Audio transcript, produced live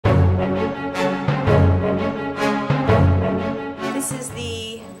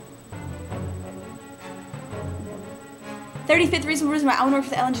35th reason why I want to work for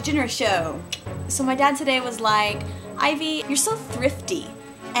the Ellen DeGeneres show. So my dad today was like, Ivy, you're so thrifty.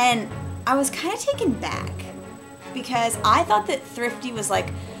 And I was kind of taken back because I thought that thrifty was like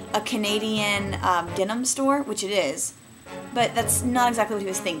a Canadian denim store, which it is, but that's not exactly what he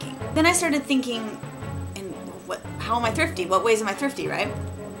was thinking. Then I started thinking, how am I thrifty? What ways am I thrifty, right?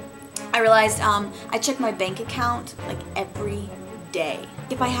 I realized I check my bank account like every day.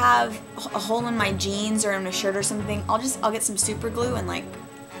 If I have a hole in my jeans or in a shirt or something, I'll get some super glue and like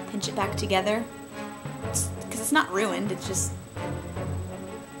pinch it back together. Because it's not ruined, it's just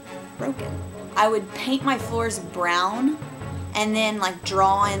broken. I would paint my floors brown and then like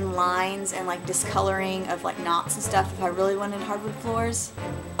draw in lines and like discoloring of like knots and stuff if I really wanted hardwood floors.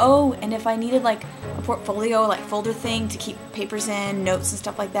 Oh, and if I needed like a portfolio like folder thing to keep papers in, notes and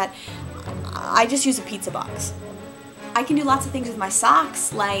stuff like that, I just use a pizza box. I can do lots of things with my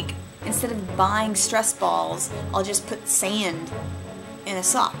socks, like instead of buying stress balls, I'll just put sand in a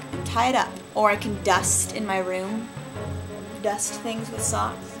sock and tie it up. Or I can dust in my room, dust things with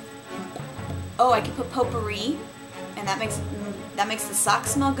socks. Oh, I can put potpourri, and that makes the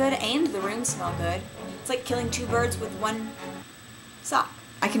socks smell good and the room smell good. It's like killing two birds with one sock.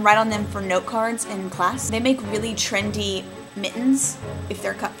 I can write on them for note cards in class. They make really trendy mittens if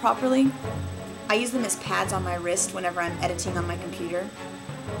they're cut properly. I use them as pads on my wrist whenever I'm editing on my computer.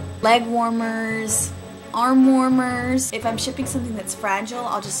 Leg warmers, arm warmers. If I'm shipping something that's fragile,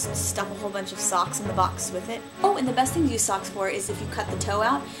 I'll just stuff a whole bunch of socks in the box with it. Oh, and the best thing to use socks for is if you cut the toe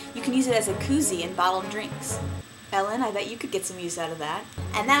out, you can use it as a koozie in bottled drinks. Ellen, I bet you could get some use out of that.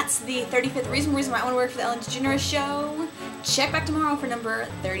 And that's the 35th reason why I want to work for the Ellen DeGeneres show. Check back tomorrow for number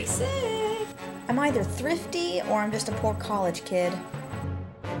 36. I'm either thrifty or I'm just a poor college kid.